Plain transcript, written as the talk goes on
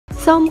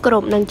សូមគោរ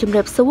ពនឹងជំ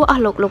រាបសួរអ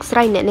ស់លោកស្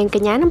រីអ្នកនាងក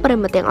ញ្ញានិងប្រិយ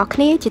មិត្តទាំងអស់គ្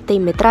នាជាទី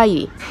មេត្រី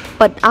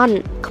ពិតអន់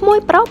ក្មួយ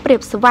ប្រុសប្រៀប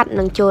ស្វាត់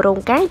នឹងចូលរោង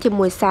ការជា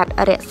មួយសត្វ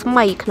រស្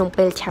មីក្នុង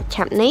ពេលឆា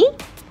ប់នេះ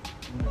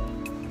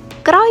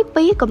ក្រោយ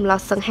ពីកំឡោះ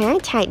សង្ហា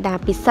ឆៃដា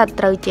ពិសិដ្ឋ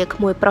ត្រូវជាក្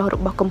មួយប្រុសរ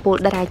បស់កំពូល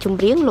តារាច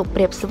ម្រៀងលោក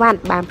ប្រៀបស្វាត់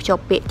បានភ្ជា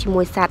ប់ពាក្យជា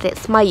មួយសត្វរ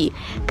ស្មី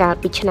កាល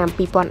ពីឆ្នាំ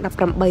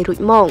2018រួច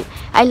មក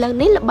ឥឡូវ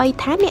នេះល្បី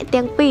ថាអ្នក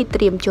ទាំងពីរ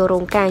ត្រៀមចូលរោ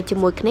ងការជា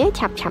មួយគ្នា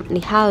ឆាប់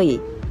នេះហើយ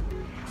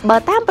បើ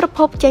តាមប្រភ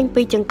ពចេញ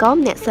ពីចង្កោម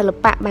អ្នកសិល្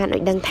បៈបានឲ្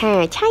យដឹងថា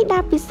ឆៃដា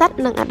ពិសិដ្ឋ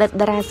និងអតីត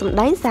តារាសម្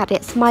ដែងសត្វរ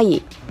ស្មី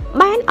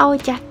បានឲ្យ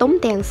ចាស់ទុំ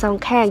ទាំងសង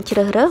ខាងជ្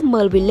រើសរើស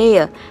មើលវេលា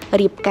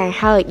រៀបការ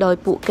ហើយដោយ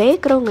ពួកគេ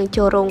ក្រុងនឹង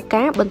ចូលរោង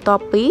ការបន្ទា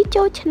ប់ពី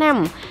ចូលឆ្នាំ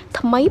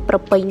ថ្មីប្រ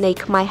ពៃណី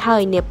ខ្មែរហើ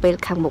យនាពេល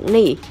ខាងមុខ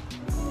នេះ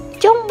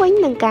ជុំវិញ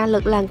នឹងការលើ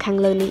កឡើងខាង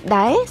លើនេះ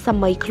ដែរស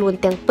ម័យខ្លួន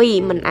ទាំងពីរ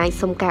មិនអាច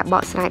សុំការប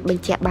កស្រាយប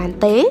ញ្ជាក់បាន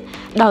ទេ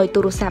ដោយទូ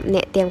រស័ព្ទអ្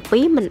នកទាំងពី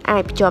រមិនអា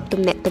ចភ្ជាប់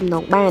ទំនាក់ទំន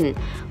ងបាន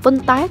ប៉ុ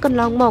ន្តែកន្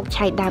លងមក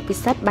ឆៃដាពិ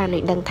សិដ្ឋបានឲ្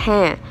យដឹងថា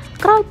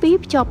ក្រោយពី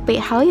ភ្ជាប់ពា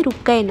ក្យហើយរូប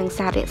គេនឹង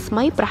សាររស្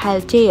មីប្រហែល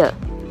ជា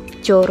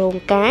ចូលរោង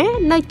ការ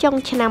នៅចុង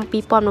ឆ្នាំ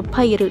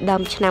2020ឬដើ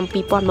មឆ្នាំ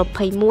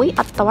2021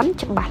អត់ទាន់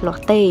ច្បាស់លា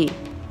ស់ទេ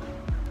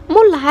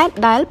មូលហេតុ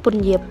ដែលព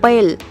ន្យាពេ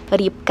ល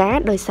រៀបការ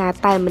ដោយសារ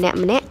តែម្នា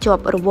ក់ជា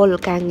ប់រវល់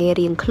ការងារ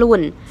រៀងខ្លួ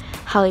ន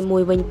ហើយមួ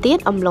យវិញទៀត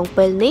អំឡុង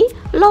ពេលនេះ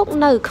លោក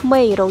នៅក្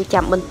មេងរង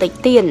ចាំបន្តិច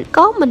ទៀត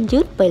ក៏មិនយឺ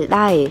តពេល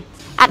ដែរ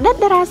អតីត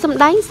តារាសម្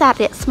ដែងសត្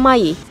វរស្មី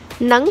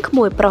និងក្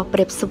មួយប្រុសប្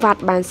រៀបស្វាត់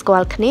បានស្គា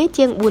ល់គ្នា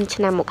ជាង4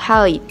ឆ្នាំមក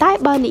ហើយតែ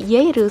បើនិ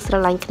យាយរឿងស្រ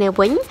ឡាញ់គ្នា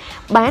វិញ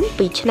បាន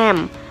2ឆ្នាំ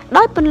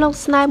ដោយពន្លក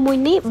ស្នេហ៍មួយ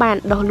នេះបាន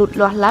ដុះលូត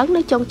លាស់ឡើង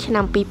នៅចុងឆ្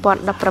នាំ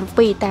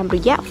2017តាមរ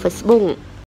យៈ Facebook